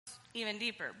even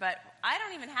deeper. But I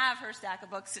don't even have her stack of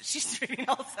books that she's reading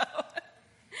also.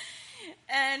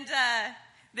 And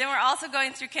then we're also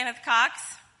going through Kenneth Cox.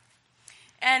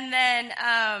 And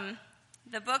then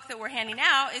the book that we're handing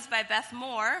out is by Beth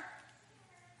Moore.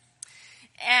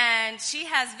 And she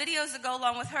has videos that go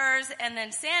along with hers. And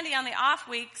then Sandy on the off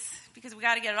weeks, because we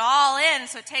got to get it all in,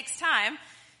 so it takes time,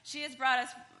 she has brought us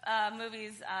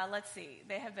movies. Let's see.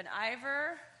 They have been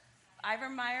Ivor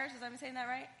Myers, is I'm saying that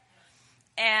right?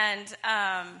 And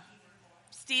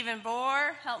Stephen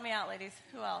Bohr. Help me out, ladies.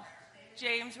 Who else?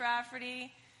 James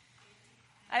Rafferty.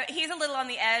 He's a little on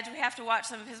the edge. We have to watch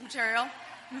some of his material.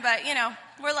 But,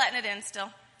 we're letting it in still.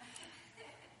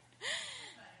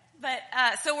 But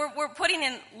so we're putting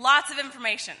in lots of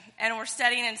information, and we're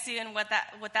studying and seeing what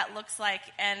that looks like,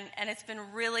 and it's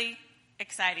been really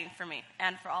exciting for me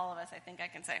and for all of us, I think I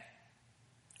can say.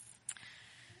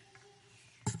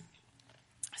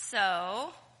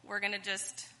 So we're going to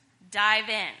just dive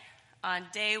in on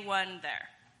day 1 there.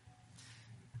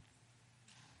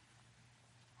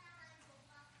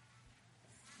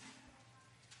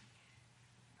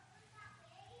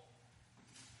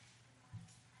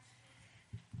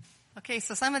 Okay,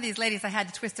 so some of these ladies, I had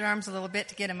to twist their arms a little bit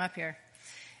to get them up here.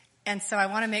 And so I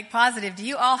want to make positive. Do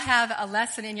you all have a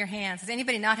lesson in your hands? Does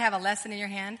anybody not have a lesson in your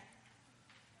hand?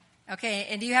 Okay,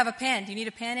 and do you have a pen? Do you need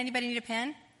a pen? Anybody need a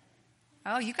pen?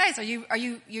 Oh, you guys, you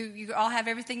all have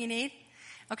everything you need?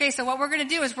 Okay, so what we're going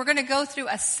to do is we're going to go through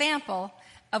a sample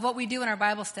of what we do in our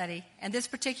Bible study. And this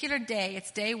particular day,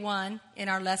 it's day 1 in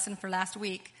our lesson for last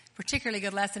week. Particularly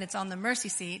good lesson. It's on the mercy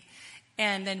seat.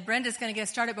 And then Brenda's going to get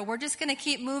started, but we're just going to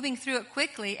keep moving through it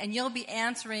quickly, and you'll be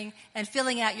answering and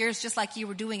filling out yours just like you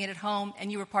were doing it at home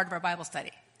and you were part of our Bible study.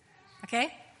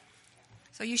 Okay?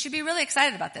 So you should be really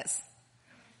excited about this.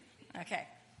 Okay.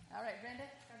 All right, Brenda,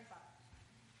 start us off.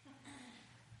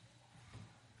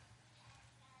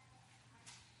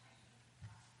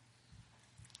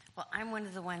 Well, I'm one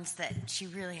of the ones that she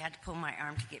really had to pull my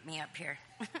arm to get me up here.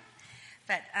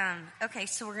 But, okay,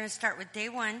 so we're going to start with day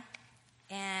 1.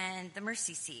 And the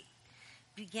mercy seat.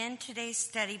 Begin today's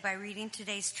study by reading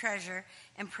today's treasure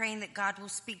and praying that God will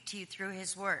speak to you through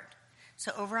his word.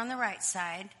 So over on the right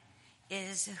side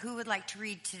is who would like to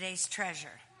read today's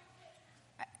treasure?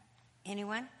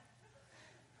 Anyone?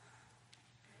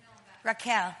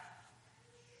 Raquel.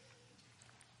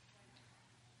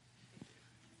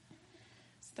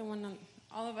 It's the one on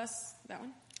all of us, that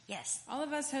one? Yes. All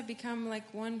of us have become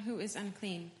like one who is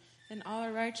unclean. And all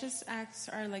our righteous acts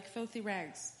are like filthy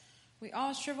rags. We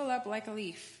all shrivel up like a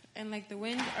leaf, and like the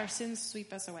wind, our sins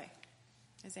sweep us away.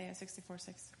 Isaiah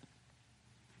 64:6.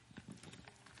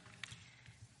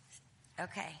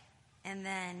 Okay. And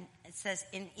then it says,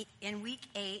 in week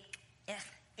 8,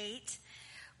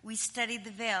 we studied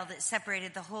the veil that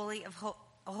separated the Holy of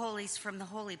Holies from the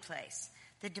holy place,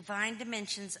 the divine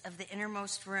dimensions of the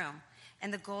innermost room,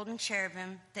 and the golden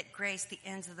cherubim that grace the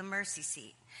ends of the mercy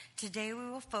seat. Today we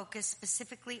will focus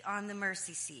specifically on the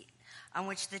mercy seat, on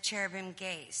which the cherubim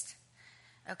gazed.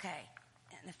 Okay,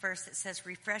 and the first it says,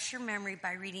 refresh your memory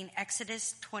by reading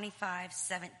Exodus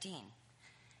 25:17.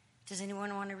 Does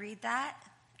anyone want to read that?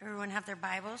 Everyone have their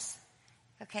Bibles?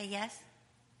 Okay, yes?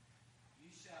 You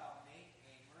shall make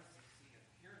a mercy seat of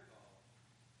pure gold.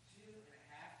 2.5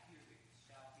 cubits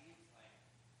shall be its length,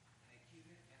 and 1.5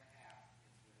 cubits its width.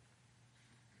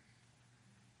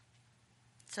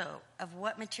 So, of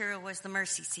what material was the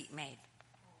mercy seat made?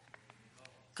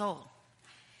 Gold.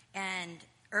 And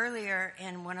earlier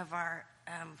in one of our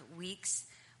weeks,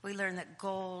 we learned that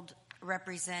gold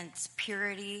represents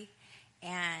purity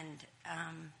and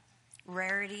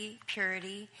rarity,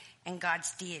 purity, and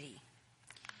God's deity.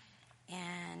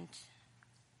 And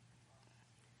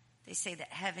they say that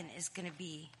heaven is going to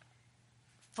be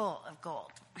full of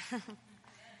gold.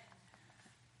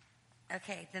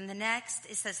 Okay, then the next,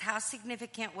 it says, how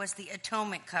significant was the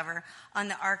atonement cover on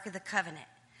the Ark of the Covenant?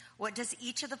 What does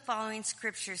each of the following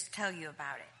scriptures tell you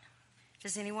about it?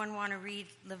 Does anyone want to read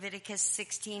Leviticus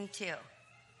 16:2?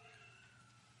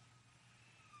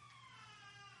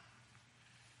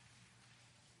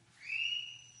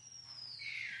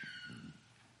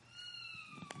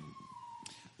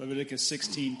 Leviticus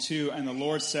 16:2, and the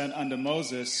Lord said unto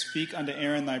Moses, speak unto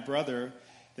Aaron thy brother,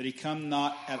 that he come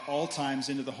not at all times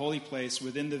into the holy place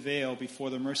within the veil before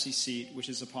the mercy seat which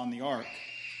is upon the ark,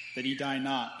 that he die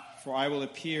not, for I will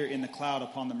appear in the cloud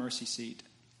upon the mercy seat.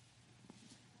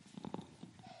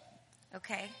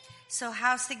 Okay, so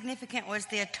how significant was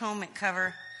the atonement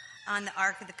cover on the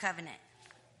Ark of the Covenant,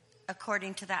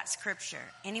 according to that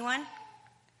scripture? Anyone?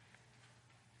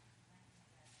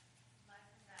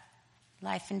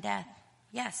 Life and death.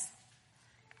 Yes.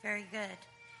 Very good.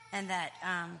 And that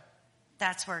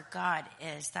that's where God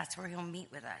is. That's where he'll meet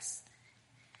with us.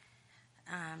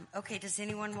 Okay, does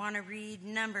anyone want to read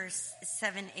Numbers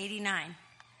 7:89?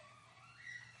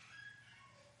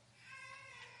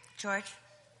 George?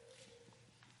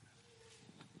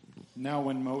 Now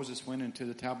when Moses went into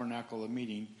the tabernacle of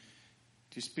meeting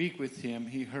to speak with him,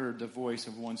 he heard the voice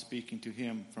of one speaking to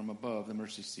him from above the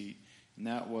mercy seat, and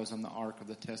that was on the ark of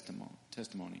the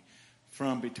testimony.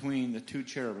 From between the two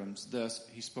cherubims, thus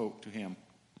he spoke to him.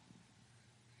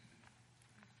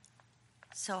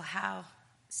 So how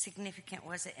significant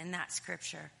was it in that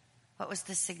scripture? What was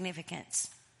the significance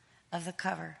of the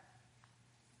cover?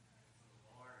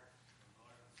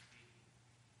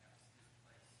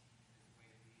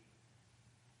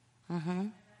 Mm-hmm.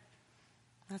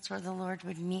 That's where the Lord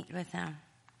would meet with them.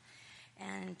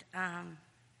 And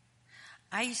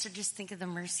I used to just think of the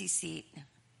mercy seat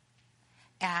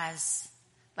as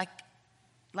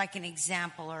like an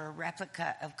example or a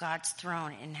replica of God's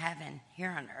throne in heaven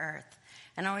here on earth.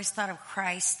 And I always thought of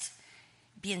Christ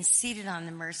being seated on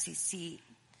the mercy seat.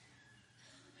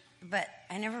 But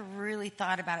I never really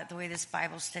thought about it the way this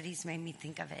Bible study's made me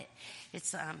think of it.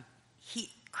 It's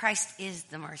Christ is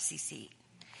the mercy seat.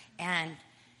 And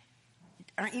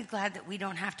aren't you glad that we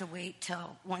don't have to wait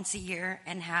till once a year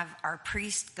and have our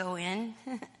priest go in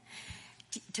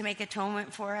to make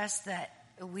atonement for us, that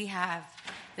we have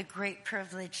the great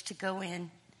privilege to go in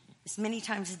as many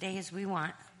times a day as we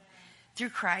want through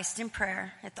Christ in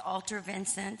prayer at the altar of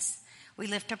incense. We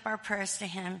lift up our prayers to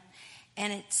him,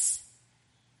 and it's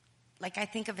like I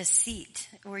think of a seat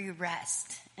where you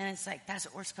rest, and it's like that's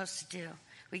what we're supposed to do.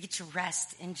 We get to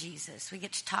rest in Jesus. We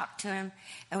get to talk to him,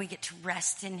 and we get to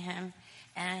rest in him,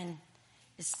 and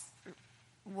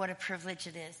what a privilege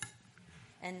it is.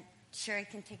 And Sherry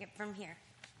can take it from here.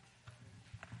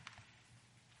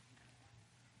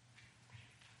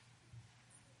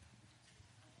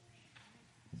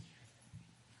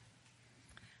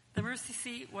 The mercy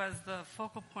seat was the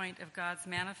focal point of God's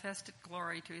manifested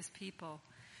glory to his people.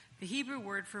 The Hebrew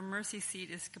word for mercy seat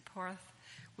is kaporth,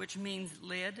 which means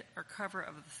lid or cover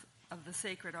of the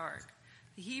sacred ark.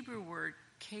 The Hebrew word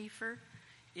kapher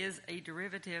is a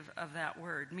derivative of that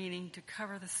word, meaning to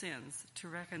cover the sins, to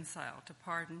reconcile, to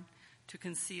pardon, to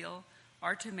conceal,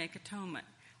 or to make atonement.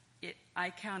 I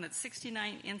counted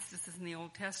 69 instances in the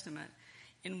Old Testament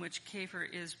in which kapher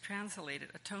is translated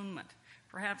atonement.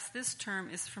 Perhaps this term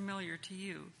is familiar to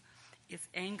you. Its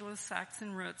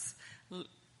Anglo-Saxon roots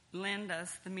lend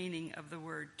us the meaning of the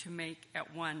word to make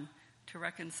at one, to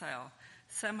reconcile.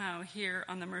 Somehow here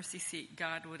on the mercy seat,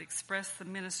 God would express the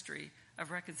ministry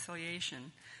of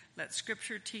reconciliation. Let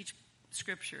Scripture teach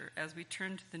Scripture as we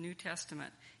turn to the New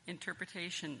Testament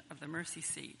interpretation of the mercy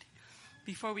seat.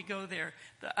 Before we go there,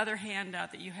 the other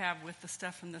handout that you have with the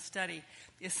stuff from the study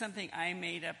is something I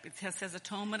made up. It says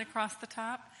atonement across the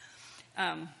top.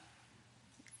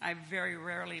 I very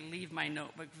rarely leave my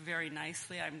notebook very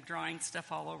nicely. I'm drawing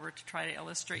stuff all over to try to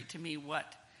illustrate to me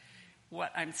what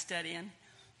I'm studying.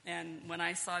 And when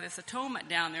I saw this atonement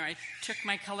down there, I took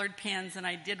my colored pens and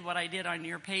I did what I did on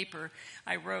your paper.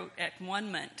 I wrote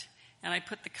atonement, and I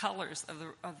put the colors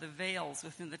of the veils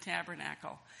within the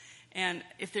tabernacle. And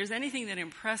if there's anything that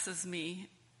impresses me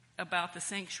about the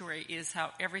sanctuary is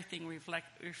how everything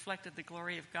reflected the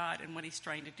glory of God and what he's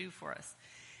trying to do for us.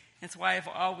 That's why I've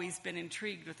always been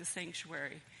intrigued with the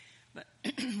sanctuary. But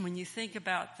when you think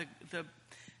about the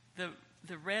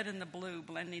red and the blue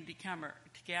blending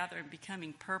together and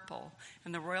becoming purple,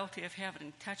 and the royalty of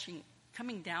heaven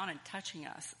coming down and touching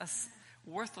us, a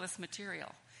worthless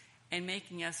material, and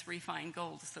making us refined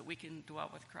gold so that we can dwell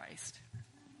with Christ.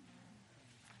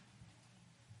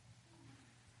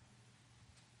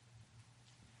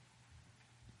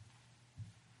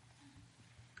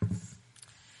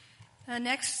 The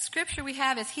next scripture we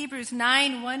have is Hebrews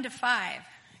 9, 1 to 5.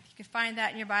 You can find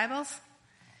that in your Bibles.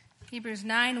 Hebrews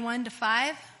 9, 1 to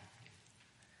 5.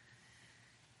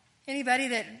 Anybody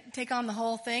that take on the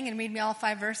whole thing and read me all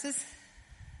 5 verses?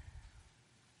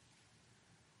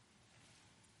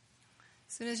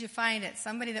 As soon as you find it,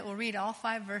 somebody that will read all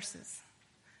 5 verses.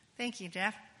 Thank you,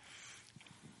 Jeff.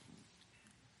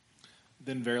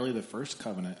 Then verily the first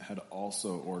covenant had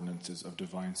also ordinances of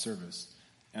divine service,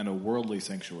 and a worldly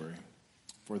sanctuary.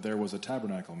 For there was a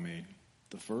tabernacle made,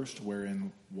 the first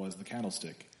wherein was the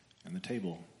candlestick, and the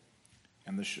table,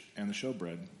 and the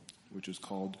showbread, which is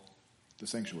called the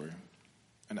sanctuary.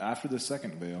 And after the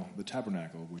second veil, the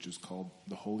tabernacle, which is called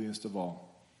the holiest of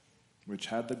all, which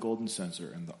had the golden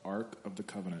censer and the ark of the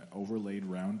covenant overlaid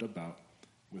round about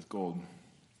with gold,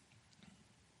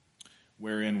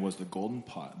 wherein was the golden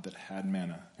pot that had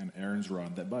manna, and Aaron's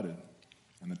rod that budded,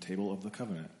 and the table of the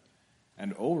covenant.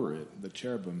 and over it the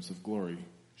cherubims of glory,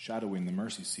 shadowing the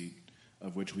mercy seat,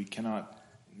 of which we cannot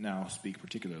now speak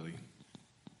particularly.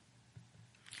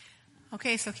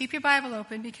 Okay, so keep your Bible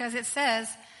open because it says,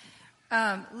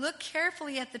 look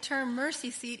carefully at the term mercy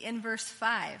seat in verse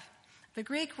 5. The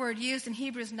Greek word used in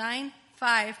Hebrews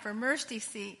 9:5 for mercy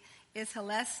seat is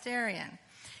hilasterion.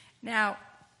 Now,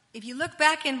 if you look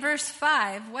back in verse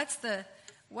 5, what's the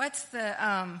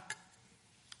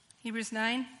Hebrews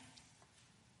 9,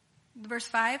 verse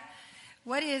 5?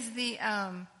 What is the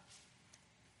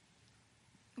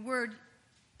word,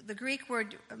 the Greek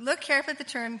word? Look carefully at the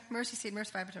term mercy seat, verse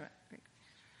 5.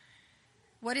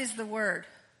 What is the word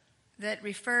that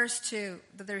refers to,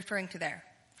 that they're referring to there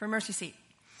for mercy seat?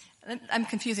 I'm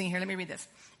confusing here. Let me read this.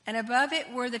 And above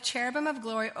it were the cherubim of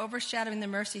glory overshadowing the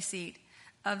mercy seat.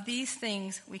 Of these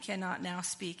things we cannot now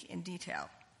speak in detail.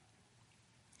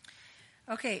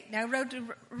 Okay, now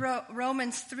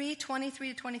Romans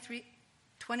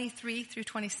 3:23 through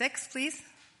 26, please.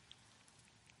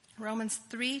 Romans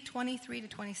 3:23 to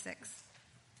 26.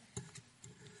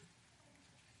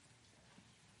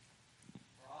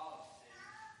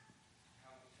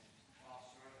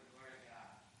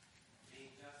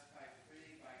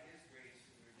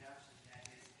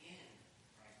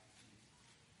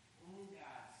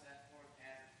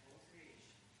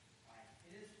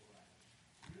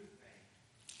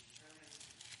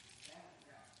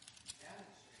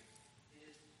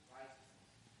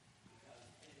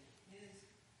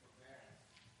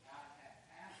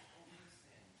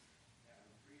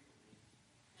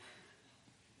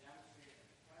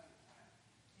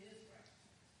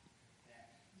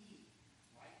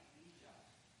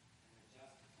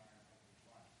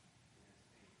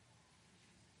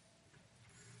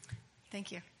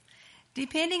 Thank you.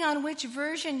 Depending on which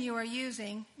version you are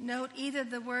using, note either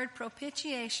the word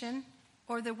propitiation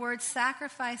or the word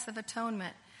sacrifice of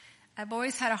atonement. I've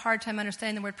always had a hard time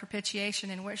understanding the word propitiation,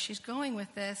 and where she's going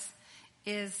with this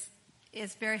is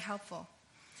very helpful.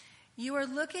 You are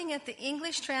looking at the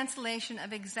English translation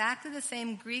of exactly the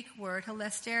same Greek word,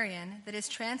 hilasterion, that is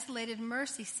translated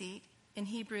mercy seat in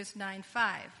Hebrews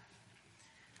 9:5,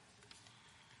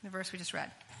 the verse we just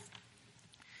read.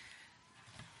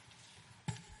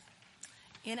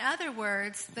 In other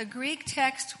words, the Greek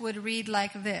text would read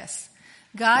like this: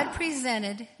 God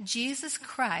presented Jesus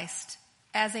Christ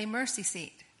as a mercy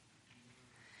seat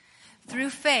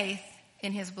through faith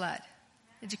in his blood.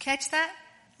 Did you catch that?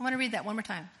 I want to read that one more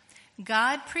time.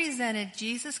 God presented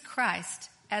Jesus Christ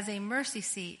as a mercy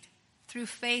seat through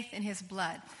faith in his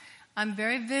blood. I'm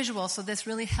very visual, so this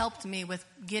really helped me with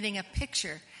getting a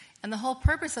picture. And the whole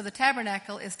purpose of the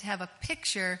tabernacle is to have a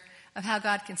picture of how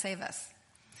God can save us.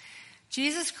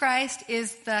 Jesus Christ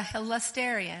is the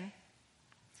hilasterion.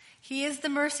 He is the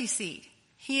mercy seat.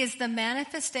 He is the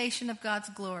manifestation of God's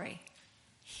glory.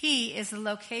 He is the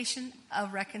location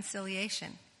of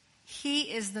reconciliation. He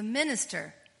is the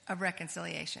minister of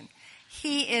reconciliation.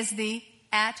 He is the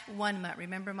at-one-ment.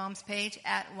 Remember Mom's page,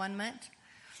 at-one-ment?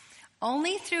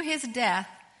 Only through his death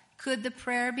could the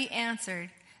prayer be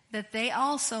answered that they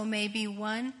also may be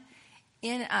one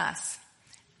in us.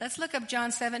 Let's look up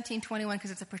John 17:21 because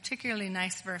it's a particularly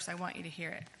nice verse. I want you to hear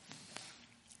it.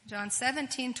 John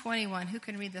 17:21. Who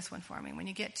can read this one for me? When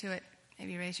you get to it,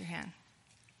 maybe raise your hand.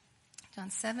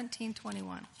 John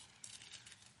 17:21.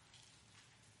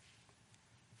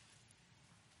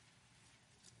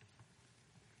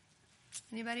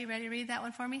 Anybody ready to read that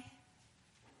one for me?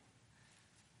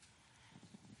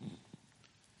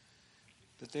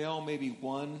 That they all may be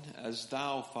one, as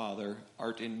thou, Father,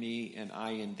 art in me and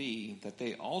I in thee, that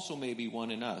they also may be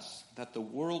one in us, that the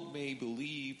world may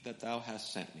believe that thou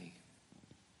hast sent me.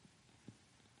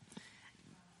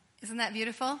 Isn't that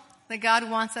beautiful? That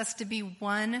God wants us to be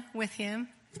one with him.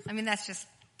 I mean,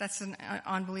 that's an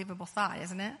unbelievable thought,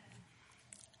 isn't it?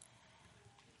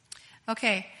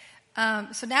 Okay,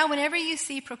 so now whenever you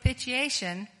see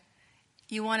propitiation,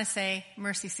 you want to say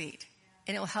mercy seat.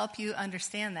 And it will help you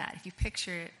understand that if you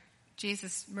picture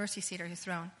Jesus' mercy seat or his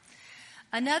throne.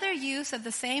 Another use of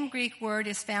the same Greek word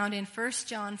is found in 1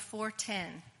 John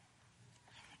 4:10.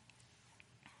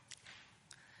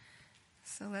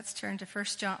 So let's turn to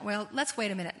 1 John. Well, let's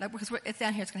wait a minute because it's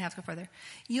down here. It's going to have to go further.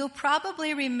 You'll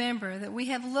probably remember that we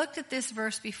have looked at this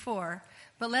verse before,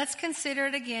 but let's consider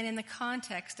it again in the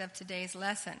context of today's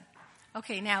lesson.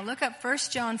 Okay, now look up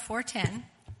 1 John 4:10.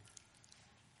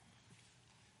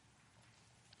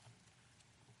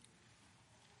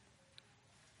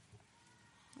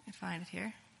 Find it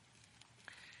here.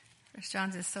 1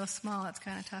 John's is so small it's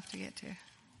kind of tough to get to.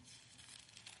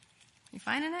 You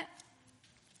finding it?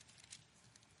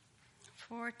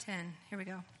 4:10. Here we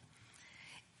go.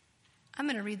 I'm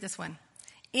going to read this one.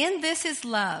 In this is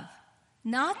love,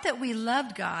 not that we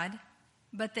loved God,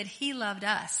 but that he loved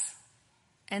us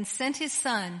and sent his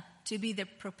Son to be the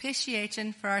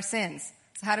propitiation for our sins.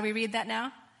 So how do we read that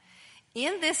now?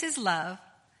 In this is love,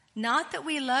 not that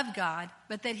we loved God,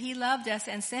 but that he loved us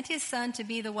and sent his Son to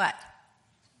be the what?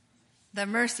 The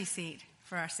mercy seat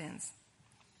for our sins.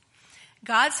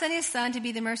 God sent his Son to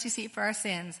be the mercy seat for our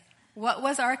sins. What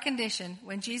was our condition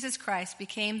when Jesus Christ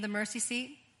became the mercy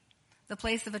seat? The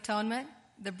place of atonement?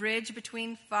 The bridge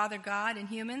between Father God and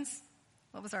humans?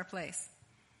 What was our place?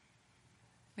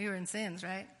 We were in sins,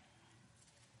 right?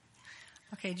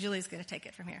 Okay, Julie's going to take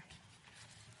it from here.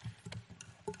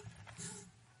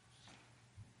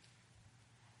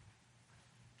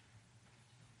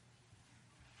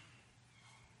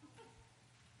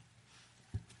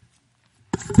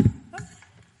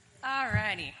 All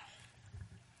righty.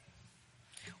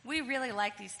 We really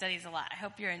like these studies a lot. I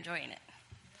hope you're enjoying it.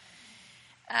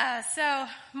 So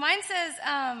mine says,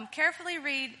 carefully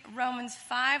read Romans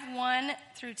 5:1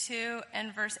 through 2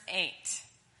 and verse 8.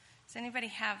 Does anybody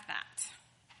have that?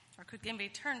 Or could anybody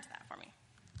turn to that for me?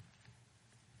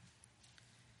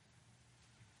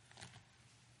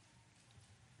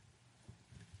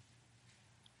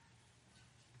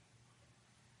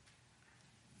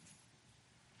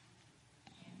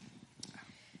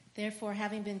 Therefore,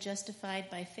 having been justified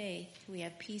by faith, we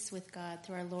have peace with God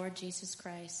through our Lord Jesus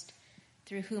Christ,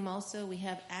 through whom also we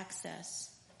have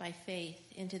access by faith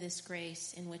into this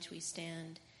grace in which we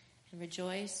stand, and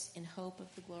rejoice in hope of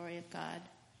the glory of God.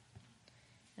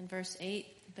 And verse 8,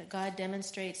 but God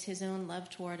demonstrates his own love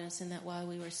toward us in that while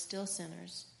we were still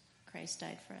sinners, Christ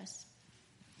died for us.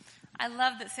 I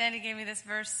love that Sandy gave me this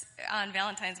verse on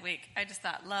Valentine's week. I just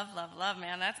thought, love, love, love,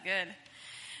 man, that's good.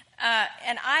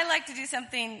 And I like to do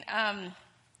something, I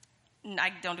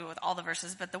don't do it with all the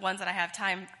verses, but the ones that I have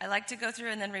time, I like to go through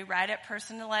and then rewrite it,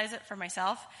 personalize it for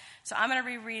myself. So I'm going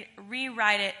to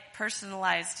rewrite it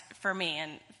personalized for me,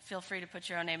 and feel free to put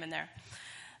your own name in there.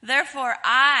 Therefore,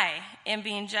 I am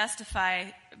being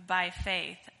justified by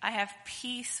faith. I have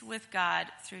peace with God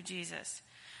through Jesus,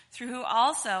 through who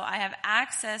also I have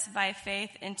access by faith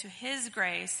into his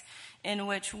grace, in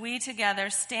which we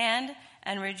together stand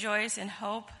and rejoice in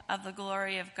hope of the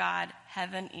glory of God,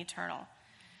 heaven eternal.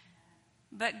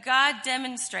 But God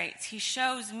demonstrates, he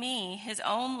shows me his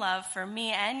own love for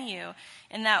me and you,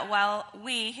 in that while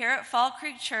we here at Fall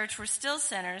Creek Church were still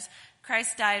sinners,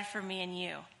 Christ died for me and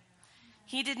you.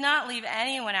 He did not leave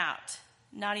anyone out,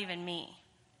 not even me.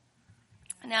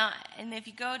 Now, and if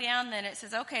you go down, then it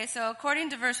says, okay, so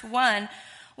according to verse 1,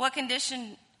 what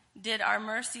condition did our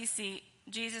mercy seat,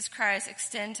 Jesus Christ,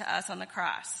 extend to us on the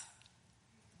cross?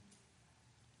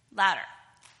 Louder.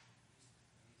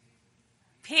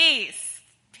 Peace.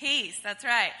 Peace, that's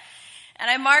right. And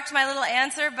I marked my little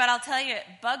answer, but I'll tell you, it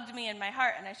bugged me in my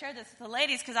heart. And I shared this with the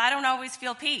ladies because I don't always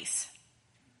feel peace.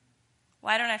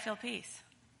 Why don't I feel peace?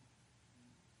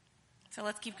 So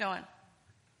let's keep going.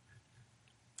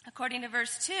 According to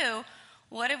verse 2,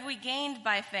 what have we gained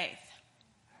by faith?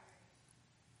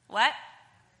 What?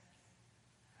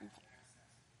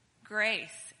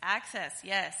 Grace. Access,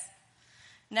 yes.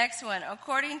 Next one.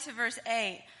 According to verse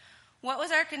 8, what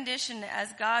was our condition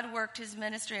as God worked his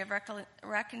ministry of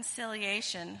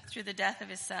reconciliation through the death of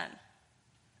his Son?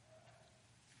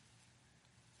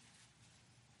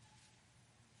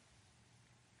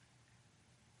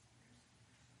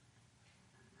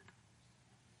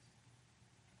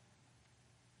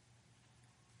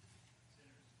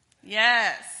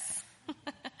 Yes.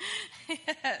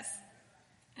 Yes.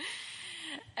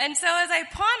 And so as I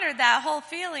pondered that whole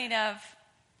feeling,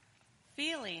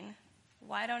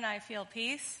 why don't I feel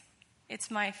peace?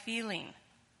 It's my feeling.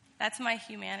 That's my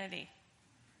humanity.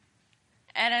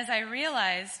 And as I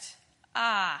realized,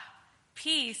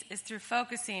 peace is through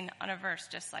focusing on a verse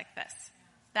just like this.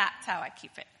 That's how I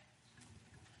keep it.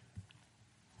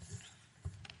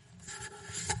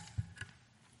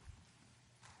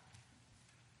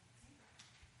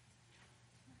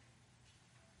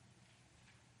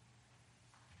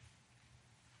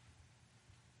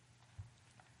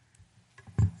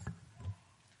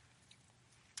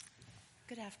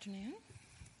 Good afternoon.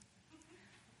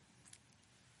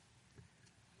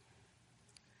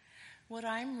 What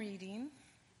I'm reading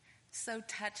so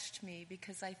touched me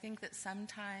because I think that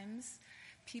sometimes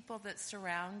people that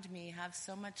surround me have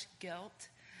so much guilt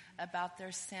about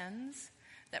their sins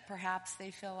that perhaps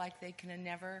they feel like they can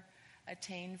never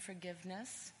attain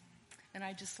forgiveness. And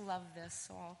I just love this,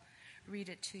 so I'll read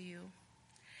it to you.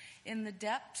 In the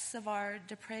depths of our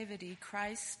depravity,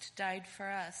 Christ died for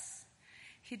us.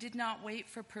 He did not wait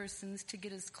for persons to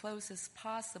get as close as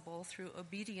possible through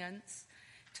obedience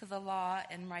to the law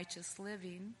and righteous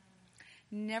living.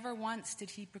 Never once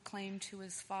did he proclaim to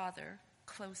his Father,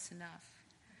 close enough.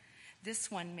 This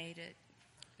one made it.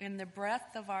 In the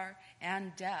breadth of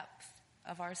and depth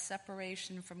of our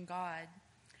separation from God,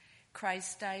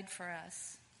 Christ died for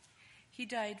us. He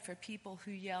died for people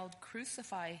who yelled,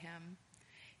 "Crucify him."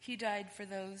 He died for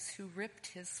those who ripped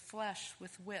his flesh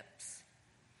with whips.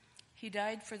 He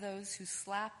died for those who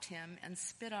slapped him and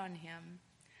spit on him,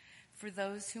 for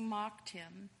those who mocked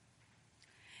him,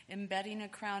 embedding a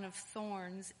crown of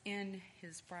thorns in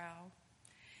his brow.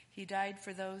 He died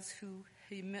for those who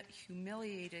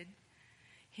humiliated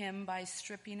him by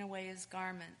stripping away his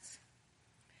garments.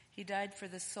 He died for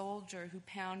the soldier who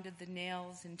pounded the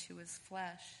nails into his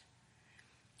flesh.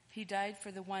 He died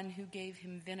for the one who gave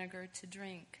him vinegar to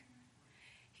drink.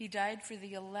 He died for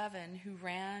the 11 who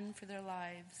ran for their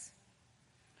lives.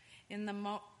 In the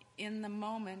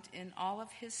moment in all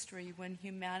of history when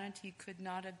humanity could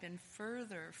not have been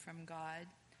further from God,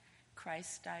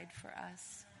 Christ died for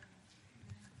us.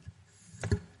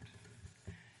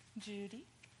 Judy?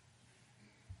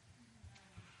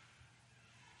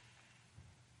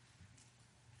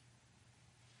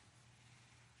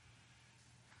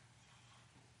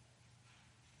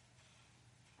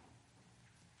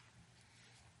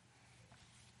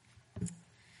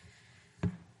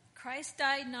 Christ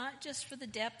died not just for the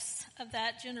depths of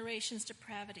that generation's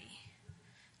depravity.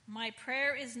 My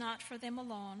prayer is not for them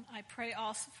alone. I pray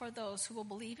also for those who will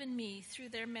believe in me through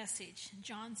their message.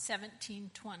 John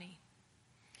 17:20.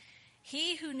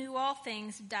 He who knew all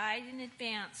things died in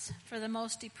advance for the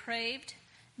most depraved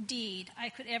deed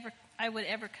I would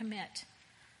ever commit.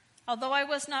 Although I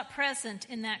was not present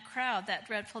in that crowd that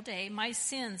dreadful day, my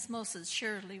sins most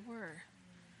assuredly were.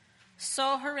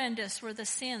 So horrendous were the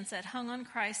sins that hung on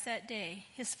Christ that day,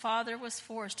 his Father was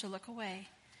forced to look away.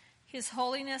 His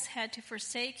holiness had to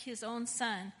forsake his own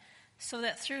Son so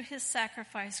that through his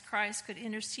sacrifice Christ could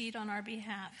intercede on our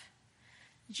behalf.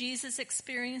 Jesus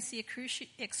experienced the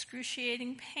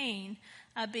excruciating pain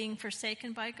of being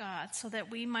forsaken by God so that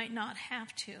we might not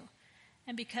have to.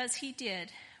 And because he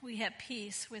did, we have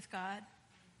peace with God.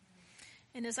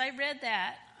 And as I read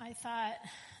that, I thought,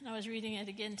 and I was reading it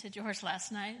again to George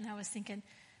last night, and I was thinking,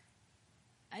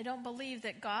 I don't believe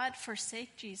that God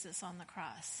forsake Jesus on the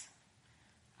cross.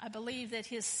 I believe that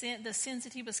the sins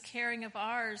that he was carrying of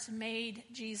ours made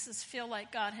Jesus feel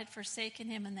like God had forsaken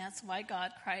him, and that's why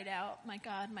God cried out, my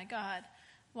God,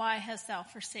 why hast thou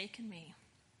forsaken me?"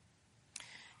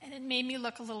 And it made me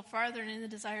look a little farther, and in the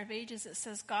Desire of Ages it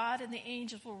says God and the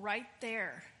angels were right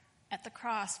there at the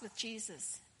cross with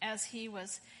Jesus as he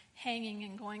was hanging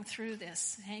and going through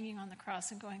this, hanging on the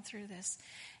cross and going through this.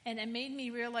 And it made me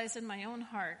realize in my own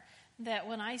heart that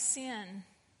when I sin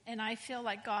and I feel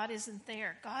like God isn't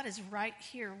there, God is right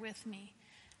here with me.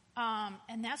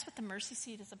 And that's what the mercy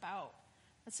seat is about.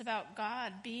 It's about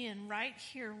God being right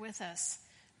here with us,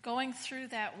 going through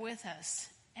that with us,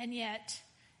 and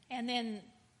then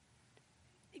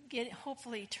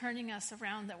hopefully turning us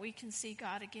around that we can see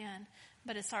God again.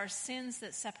 But it's our sins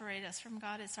that separate us from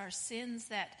God. It's our sins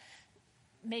that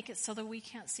make it so that we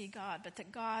can't see God, but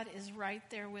that God is right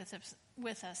there with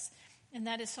us. And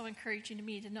that is so encouraging to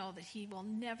me to know that he will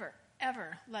never,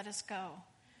 ever let us go.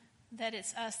 That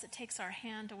it's us that takes our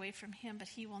hand away from him, but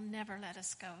he will never let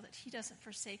us go. That he doesn't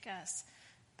forsake us,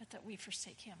 but that we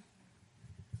forsake him.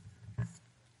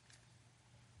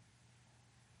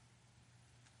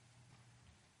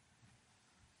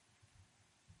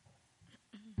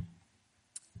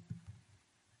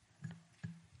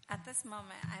 At this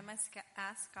moment, I must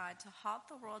ask God to halt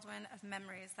the whirlwind of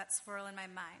memories that swirl in my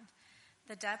mind,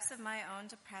 the depths of my own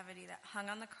depravity that hung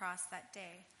on the cross that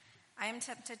day. I am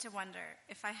tempted to wonder,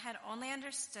 if I had only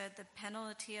understood the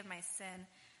penalty of my sin,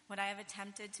 would I have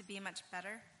attempted to be much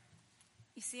better?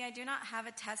 You see, I do not have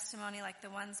a testimony like the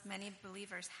ones many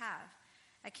believers have.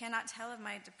 I cannot tell of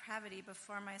my depravity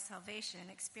before my salvation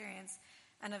experience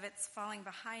and of its falling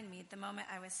behind me the moment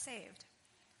I was saved.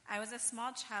 I was a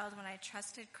small child when I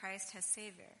trusted Christ as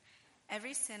Savior.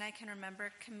 Every sin I can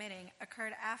remember committing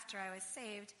occurred after I was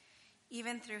saved,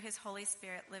 even through his Holy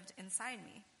Spirit lived inside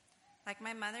me. Like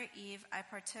my mother Eve, I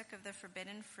partook of the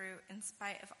forbidden fruit in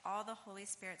spite of all the Holy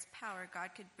Spirit's power God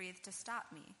could breathe to stop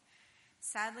me.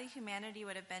 Sadly, humanity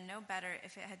would have been no better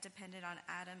if it had depended on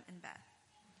Adam and Beth.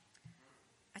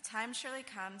 A time surely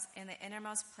comes in the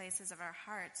innermost places of our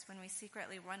hearts when we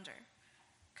secretly wonder,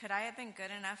 could I have been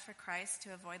good enough for Christ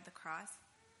to avoid the cross?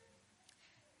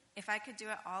 If I could do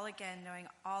it all again, knowing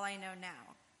all I know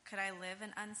now, could I live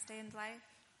an unstained life?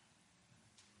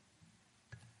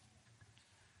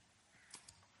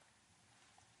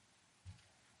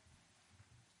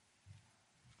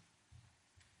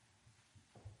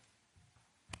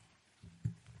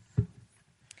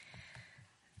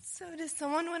 So does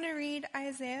someone want to read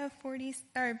Isaiah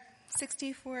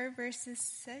 64 verses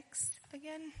 6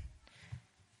 again?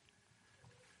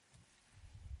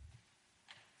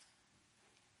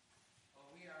 For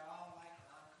we are all like an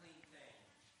unclean thing,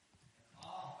 and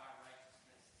all our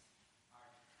righteousness are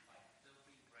like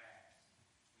filthy rags.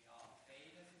 We all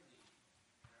fade as a leaf,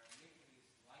 and our iniquities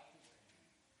like the wind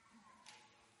are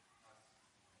taking us away.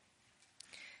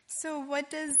 So what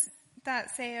does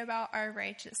that say about our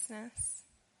righteousness?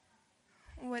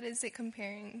 What is it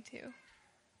comparing to?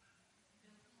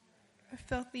 A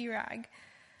filthy rag.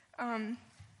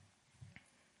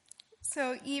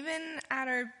 So even at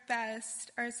our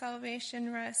best, our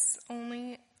salvation rests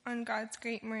only on God's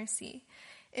great mercy.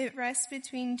 It rests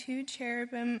between two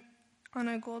cherubim on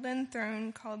a golden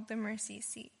throne called the mercy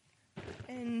seat.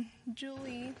 And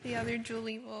Julie, the other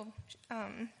Julie, will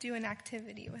do an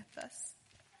activity with us.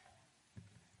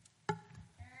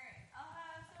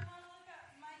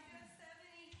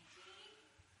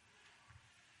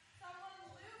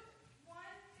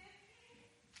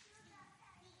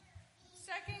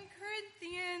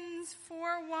 Corinthians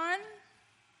 4:1,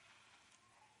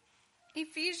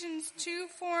 Ephesians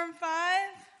 2:4 and 5,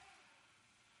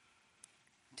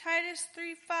 Titus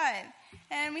 3:5,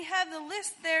 and we have the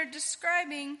list there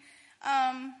describing,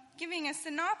 giving a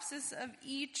synopsis of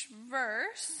each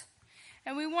verse,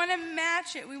 and we want to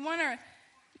match it. We want to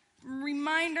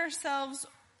remind ourselves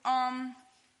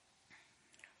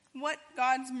what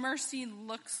God's mercy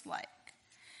looks like.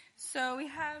 So we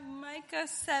have Micah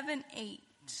 7:8.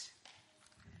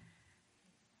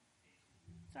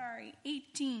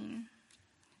 18.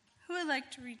 Who would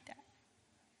like to read that?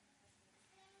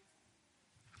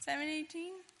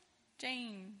 7:18?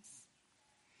 James.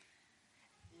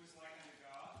 Who is like unto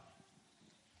God?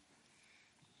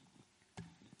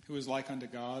 Who is like unto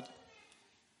God?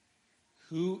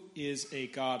 Who is a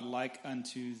God like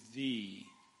unto thee,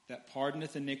 that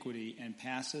pardoneth iniquity and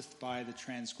passeth by the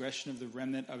transgression of the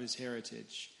remnant of his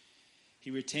heritage? He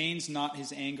retains not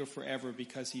his anger forever,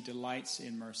 because he delights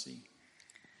in mercy.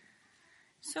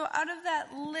 So out of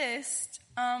that list,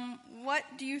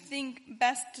 what do you think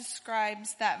best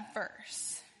describes that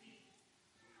verse?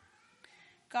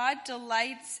 God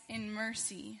delights in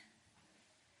mercy.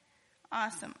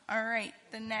 Awesome. All right.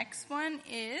 The next one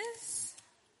is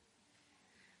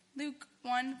Luke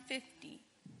 1:50.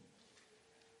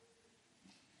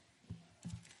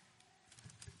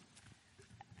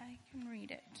 I can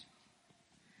read it.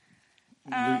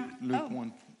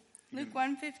 Luke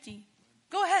 1:50.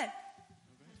 Go ahead.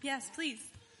 Yes, please.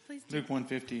 Please do. Luke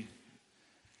 1:50.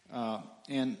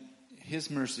 And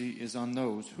his mercy is on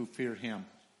those who fear him.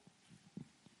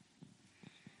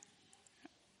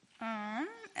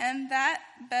 And that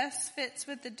best fits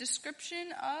with the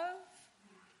description of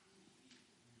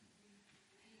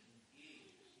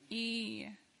E.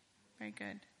 Very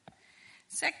good.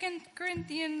 2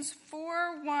 Corinthians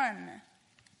 4:1.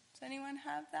 Does anyone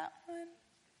have that one?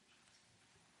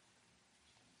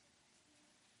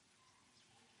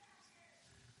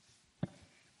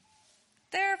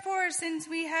 Therefore, since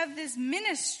we have this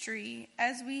ministry,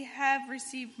 as we have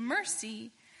received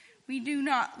mercy, we do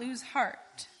not lose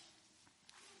heart.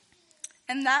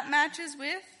 And that matches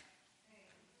with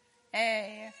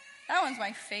A. That one's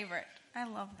my favorite. I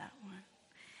love that one.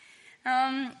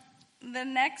 The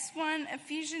next one,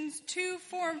 Ephesians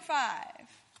 2:4 and 5.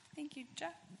 Thank you,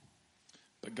 Jeff.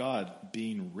 But God,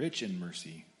 being rich in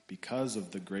mercy, because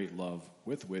of the great love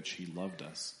with which he loved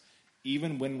us,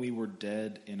 even when we were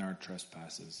dead in our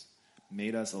trespasses,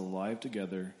 made us alive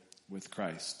together with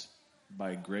Christ.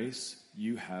 By grace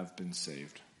you have been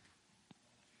saved.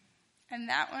 And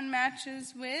that one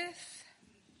matches with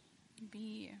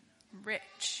B,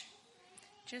 rich.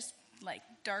 Just like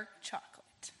dark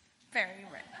chocolate. Very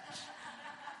rich.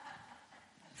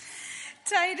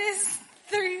 Titus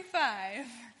 3:5.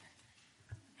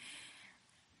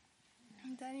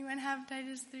 Does anyone have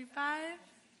Titus 3:5?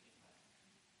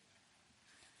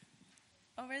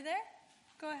 Over there?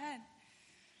 Go ahead.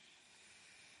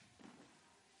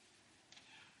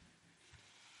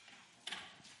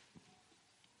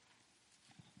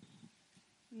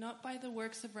 Not by the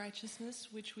works of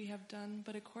righteousness which we have done,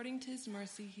 but according to his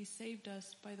mercy he saved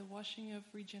us by the washing of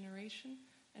regeneration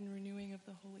and renewing of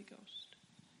the Holy Ghost.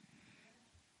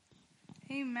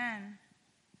 Amen.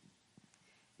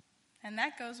 And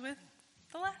that goes with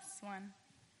the last one.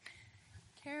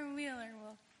 Karen Wheeler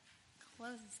will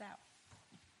close us out.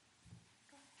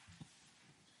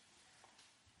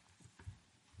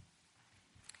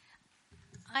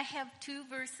 I have two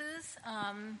verses.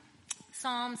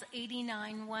 Psalms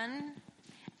 89:1.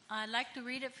 I'd like to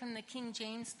read it from the King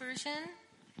James Version.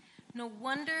 No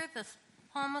wonder the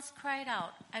psalmist cried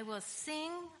out, I will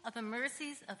sing of the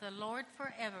mercies of the Lord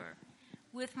forever.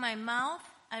 With my mouth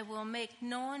I will make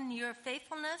known your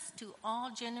faithfulness to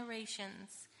all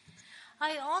generations.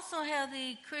 I also have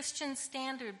the Christian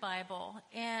Standard Bible,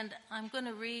 and I'm going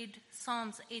to read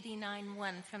Psalms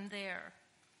 89:1 from there.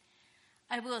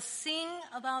 I will sing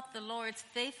about the Lord's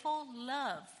faithful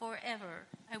love forever.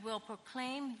 I will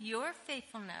proclaim your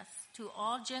faithfulness to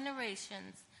all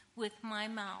generations with my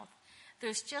mouth.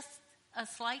 There's just a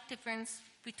slight difference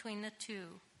between the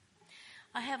two.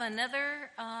 I have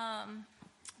another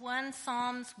one,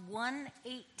 Psalms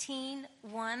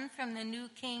 118:1 from the New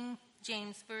King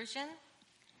James Version.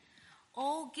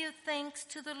 Oh, give thanks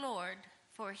to the Lord,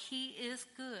 for he is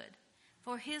good,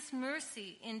 for his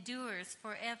mercy endures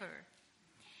forever.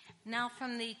 Now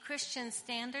from the Christian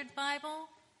Standard Bible,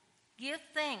 give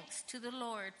thanks to the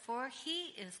Lord, for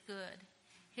he is good.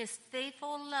 His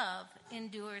faithful love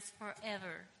endures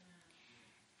forever.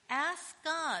 Ask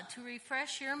God to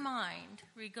refresh your mind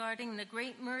regarding the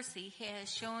great mercy he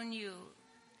has shown you.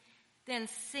 Then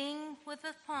sing with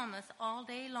the psalmist all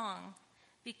day long,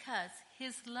 because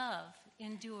his love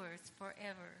endures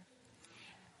forever.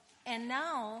 And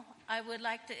now I would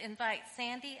like to invite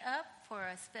Sandy up for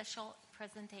a special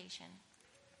presentation.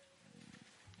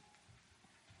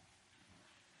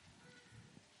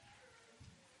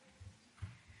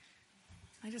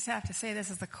 I just have to say, this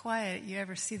is the quiet you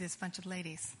ever see this bunch of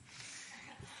ladies.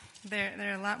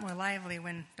 They're a lot more lively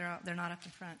when they're not up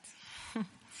in front.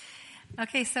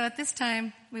 Okay, so at this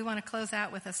time we want to close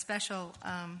out with a special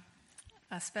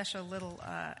little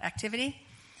activity,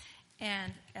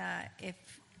 and if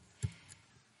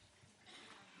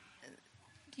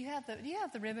do you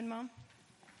have the ribbon, Mom?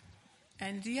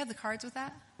 And do you have the cards with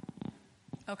that?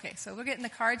 Okay, so we're getting the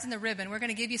cards and the ribbon. We're going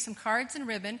to give you some cards and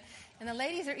ribbon, and the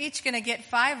ladies are each going to get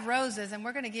 5 roses, and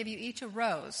we're going to give you each a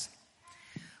rose.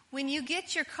 When you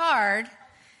get your card,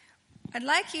 I'd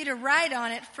like you to write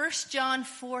on it 1 John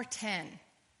 4:10.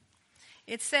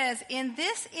 It says, "In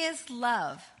this is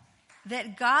love,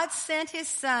 that God sent his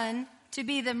Son to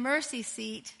be the mercy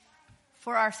seat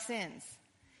for our sins."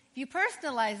 If you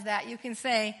personalize that, you can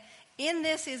say, "In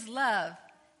this is love,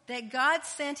 that God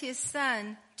sent his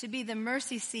Son to be the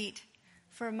mercy seat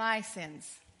for my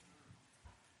sins."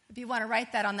 If you want to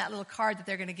write that on that little card that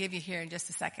they're going to give you here in just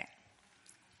a second.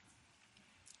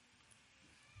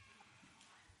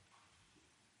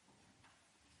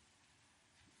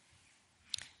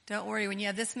 Don't worry, when you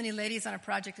have this many ladies on a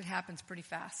project, it happens pretty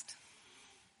fast.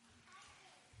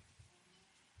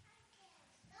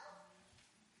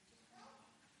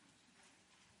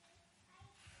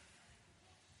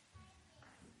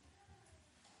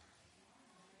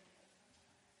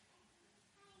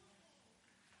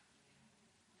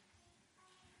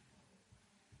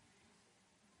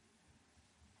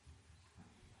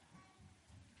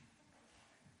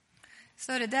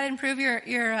 So did that improve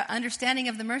your understanding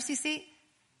of the mercy seat?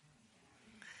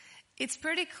 It's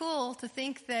pretty cool to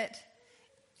think that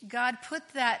God put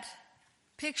that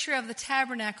picture of the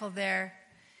tabernacle there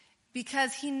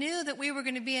because he knew that we were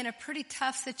going to be in a pretty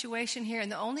tough situation here,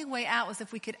 and the only way out was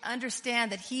if we could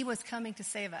understand that he was coming to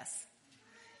save us.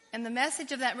 And the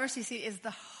message of that mercy seat is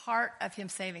the heart of him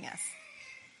saving us.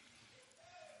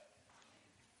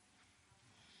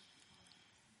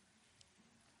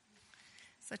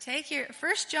 So take your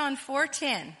 1 John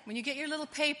 4:10. When you get your little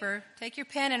paper, take your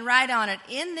pen and write on it,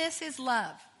 "In this is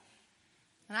love."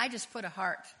 And I just put a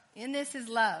heart. In this is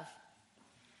love,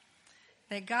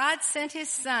 that God sent his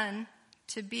Son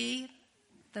to be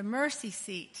the mercy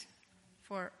seat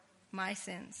for my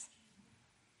sins.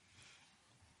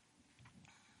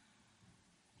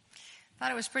 I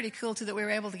thought it was pretty cool, too, that we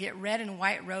were able to get red and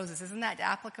white roses. Isn't that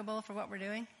applicable for what we're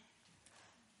doing?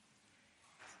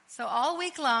 So all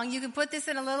week long, you can put this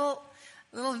in a little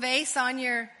vase on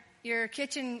your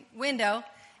kitchen window,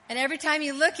 and every time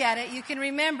you look at it, you can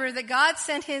remember that God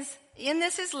sent in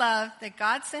this is love, that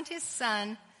God sent his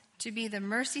Son to be the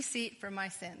mercy seat for my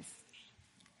sins.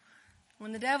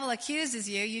 When the devil accuses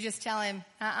you, you just tell him,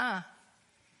 I'm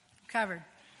covered.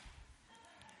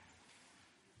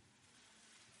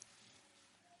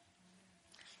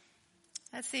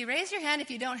 Let's see, raise your hand if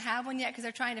you don't have one yet, because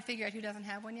they're trying to figure out who doesn't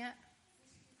have one yet.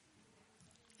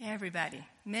 Everybody,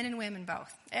 men and women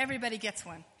both. Everybody gets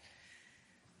one.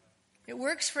 It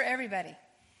works for everybody.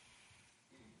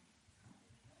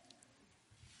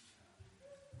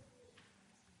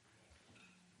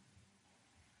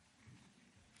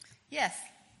 Yes.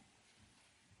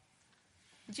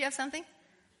 Did you have something?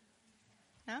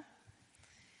 No?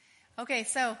 Okay,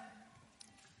 so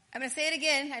I'm going to say it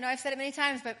again. I know I've said it many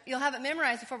times, but you'll have it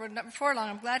memorized before long.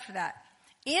 I'm glad for that.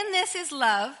 In this is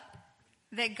love,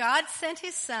 that God sent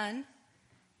his Son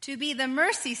to be the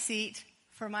mercy seat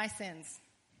for my sins.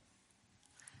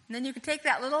 And then you can take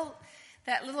that little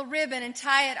ribbon and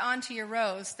tie it onto your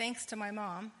rose, thanks to my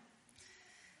mom.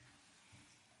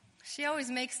 She always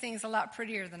makes things a lot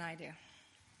prettier than I do.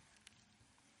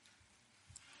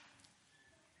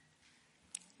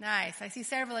 Nice. I see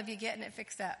several of you getting it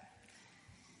fixed up.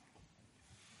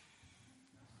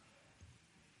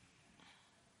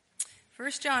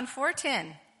 First John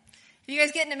 4:10. Are you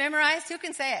guys getting it memorized? Who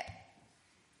can say it?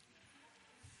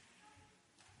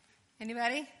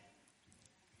 Anybody?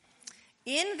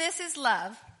 In this is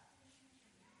love,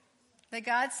 that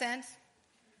God sent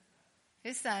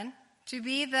his Son to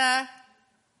be the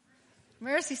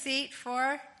mercy seat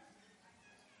for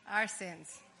our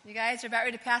sins. You guys are about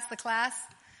ready to pass the class?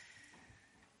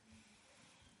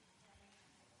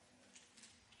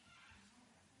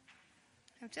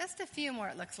 I have just a few more,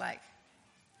 it looks like.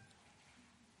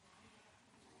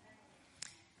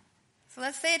 So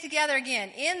let's say it together again.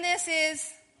 In this is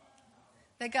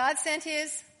that God sent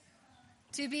his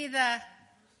to be the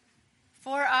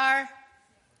for our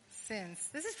sins.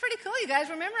 This is pretty cool, you guys.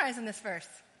 We're memorizing this verse.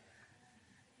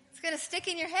 It's going to stick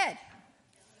in your head.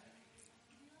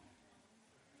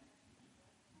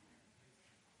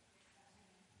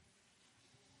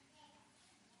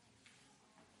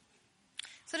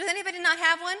 So does anybody not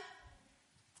have one?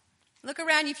 Look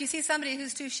around you. If you see somebody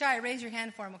who's too shy, raise your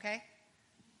hand for them, okay?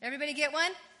 Everybody get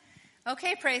one?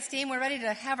 Okay, praise team, we're ready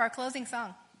to have our closing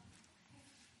song.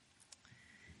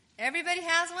 Everybody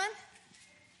has one?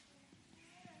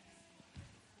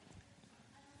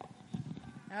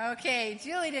 Okay,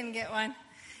 Julie didn't get one.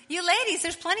 You ladies,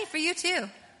 there's plenty for you too.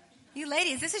 You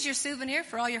ladies, this is your souvenir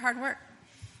for all your hard work.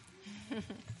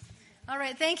 All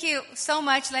right, thank you so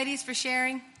much, ladies, for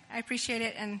sharing. I appreciate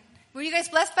it. And were you guys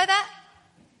blessed by that?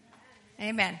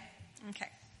 Amen. Okay.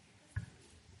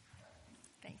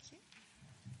 Thank you.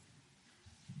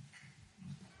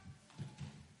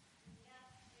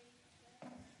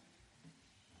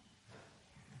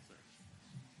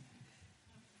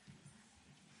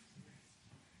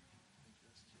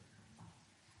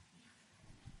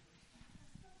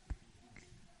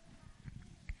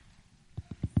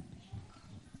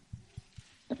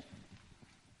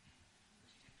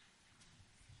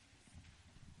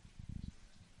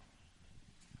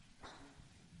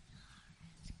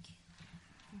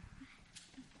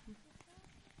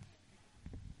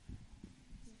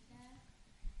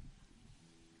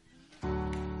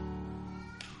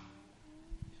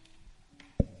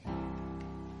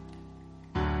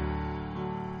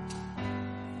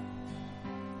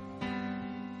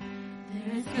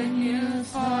 Good news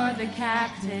for the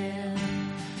captive,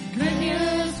 good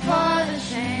news for the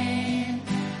shame.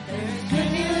 There's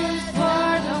good news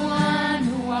for the one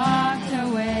who walked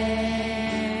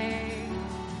away.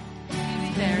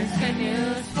 There's good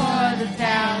news for the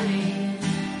doubting,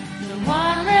 the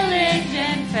one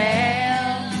religion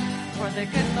failed. For the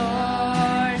good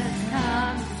Lord has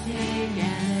come to seek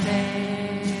and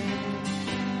save.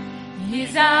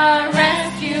 He's our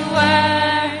rescuer.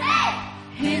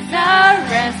 He's our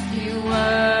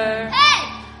rescuer. Hey!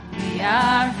 We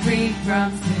are free from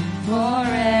sin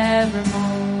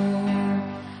forevermore.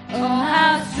 Oh,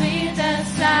 how sweet the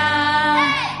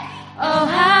sound. Hey! Oh,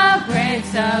 how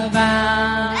grace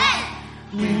abound. Hey!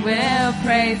 We will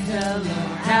praise the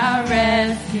Lord, our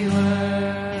rescuer.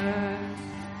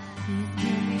 He's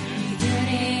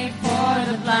beauty for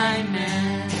the blind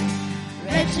man,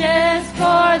 riches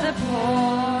for the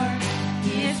poor.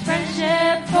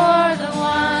 Friendship for the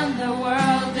one the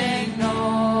world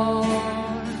ignored.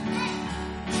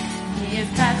 He is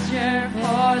pasture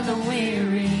for the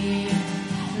weary,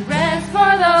 the rest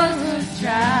for those who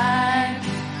strive.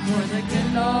 For the good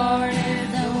Lord is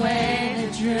the way, the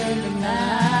truth, and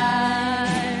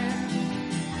life.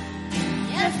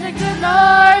 Yes, the good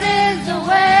Lord is the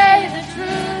way, the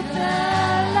truth,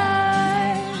 and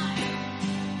life.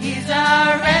 He's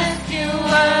our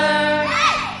rescuer.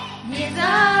 He's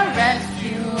our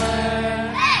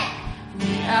rescuer. Hey!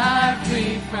 We are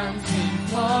free from sin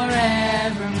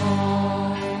forevermore.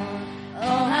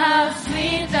 Oh, how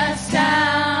sweet the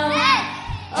sound. Hey!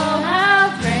 Oh,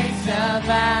 how grace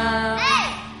abound. Hey!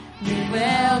 We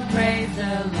will praise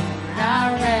the Lord,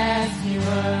 our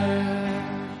rescuer.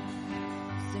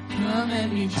 So come and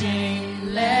be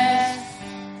chainless.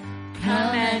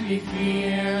 Come and be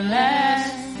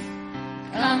fearless.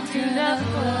 Come to the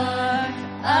foot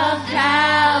of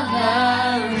Calvary.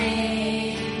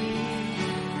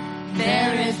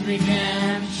 There is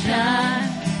redemption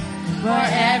for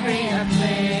every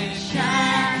affliction.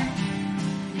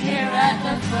 Here at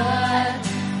the foot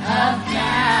of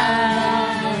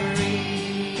Calvary.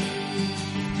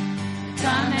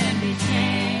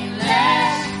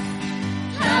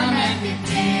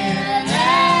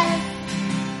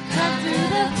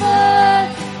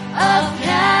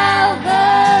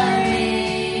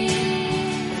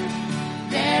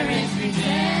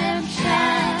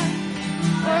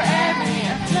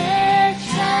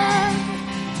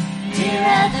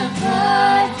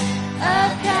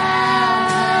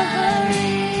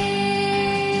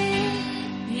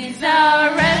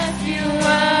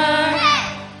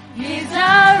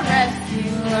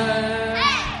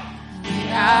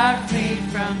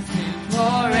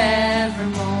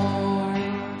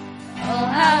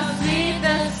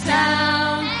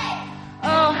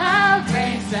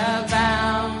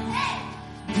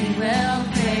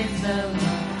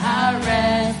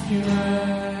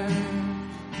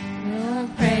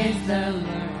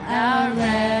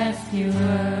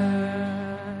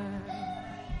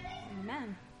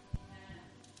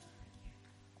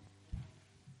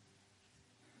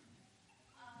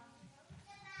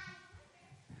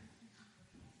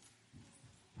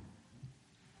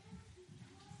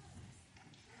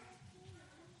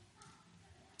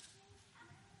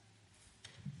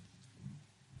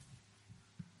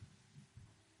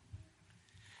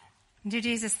 Dear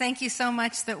Jesus, thank you so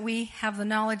much that we have the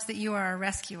knowledge that you are our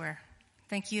rescuer.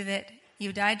 Thank you that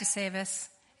you died to save us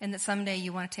and that someday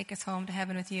you want to take us home to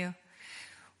heaven with you.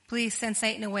 Please send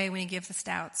Satan away when he gives us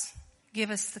doubts.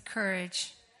 Give us the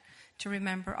courage to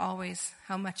remember always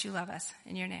how much you love us.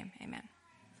 In your name, amen.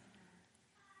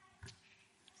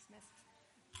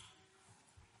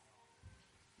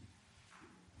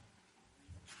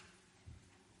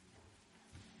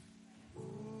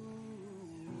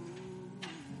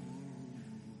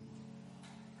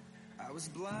 I was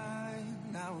blind,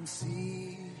 now I'm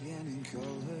seeing in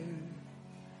color.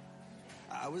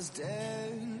 I was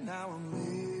dead, now I'm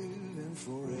living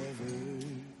forever.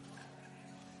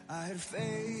 I had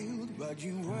failed, but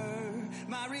you were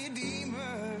my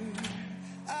redeemer.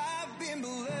 I've been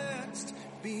blessed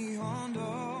beyond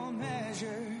all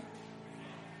measure.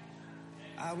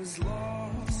 I was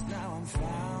lost, now I'm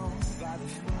found by the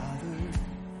Father.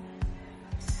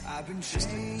 I've been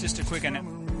changed. Just a quick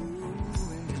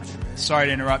Sorry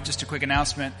to interrupt. Just a quick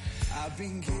announcement.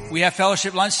 We have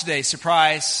fellowship lunch today.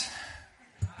 Surprise.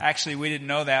 Actually, we didn't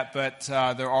know that, but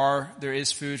there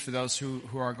is food for those who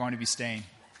are going to be staying.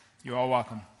 You're all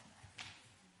welcome.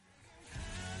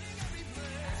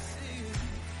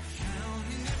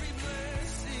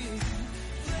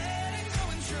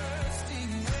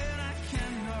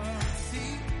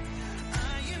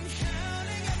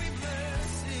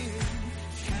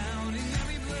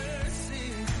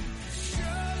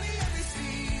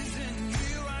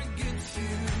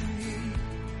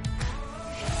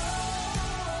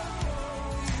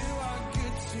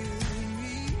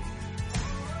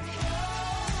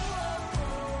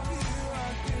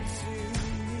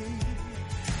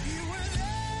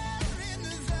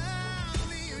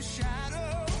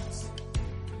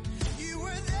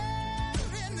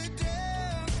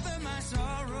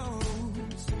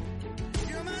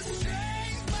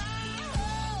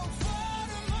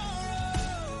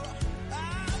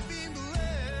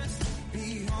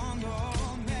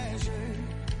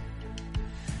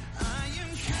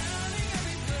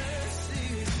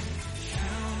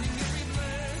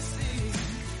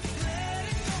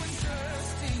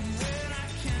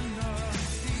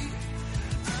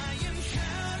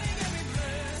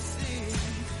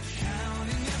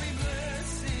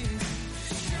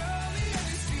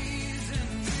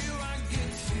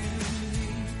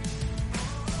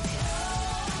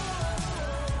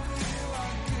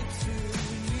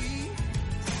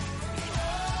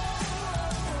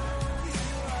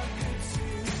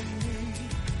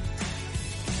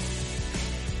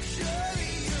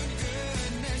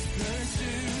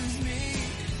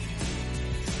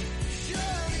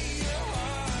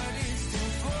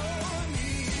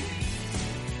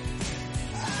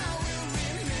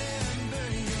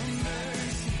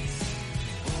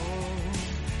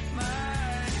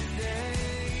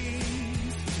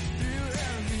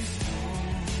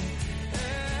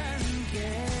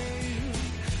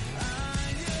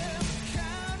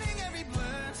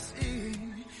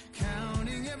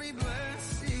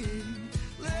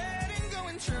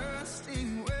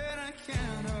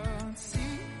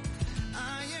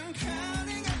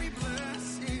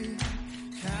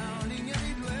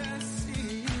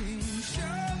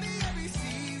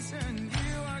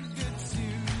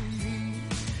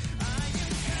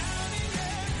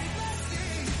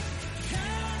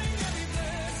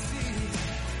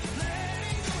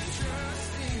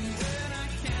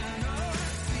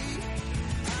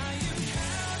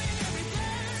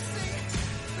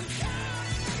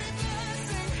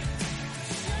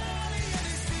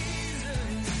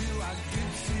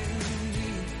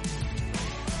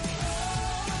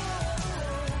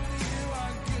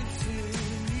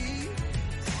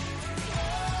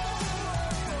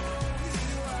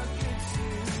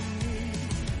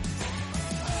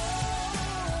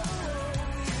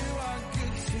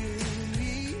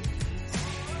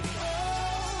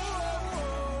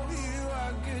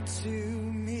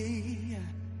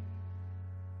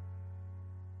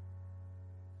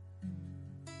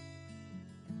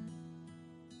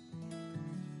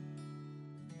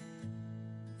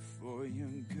 For your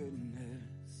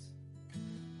goodness,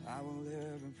 I will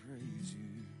ever praise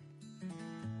you.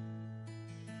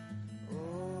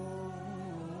 Oh,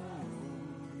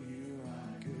 you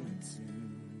are good to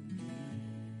me.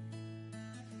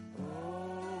 Oh,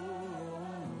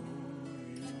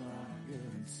 you are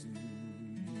good to me.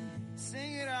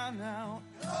 Sing it out now.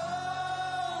 Oh,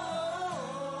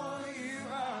 you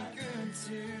are good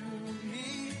to me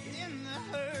in the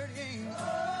hurting.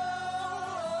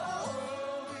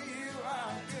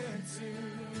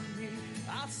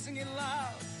 I'll sing it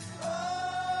loud. Oh,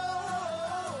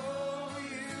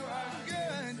 you are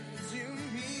good to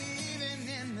me, even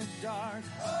in the dark.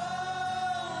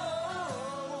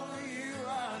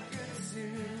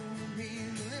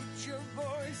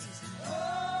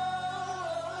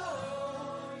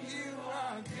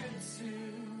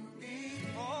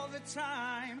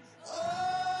 time.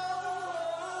 Oh,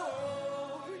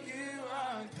 you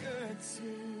are good to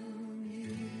me.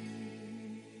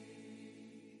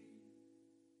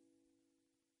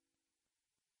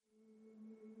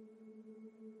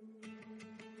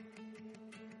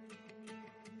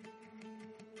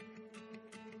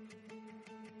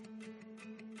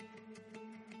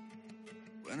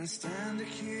 When I stand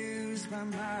accused by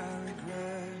my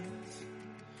regrets,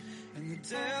 and the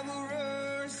devil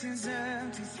roars his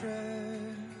empty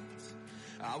threats,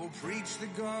 I will preach the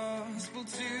gospel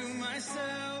to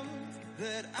myself,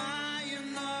 that I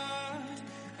am not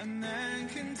a man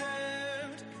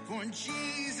condemned, for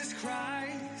Jesus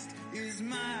Christ is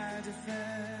my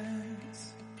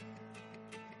defense.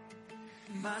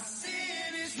 My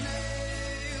sin is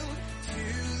nailed to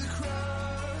the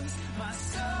cross, my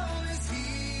soul is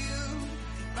healed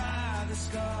by the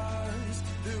scars.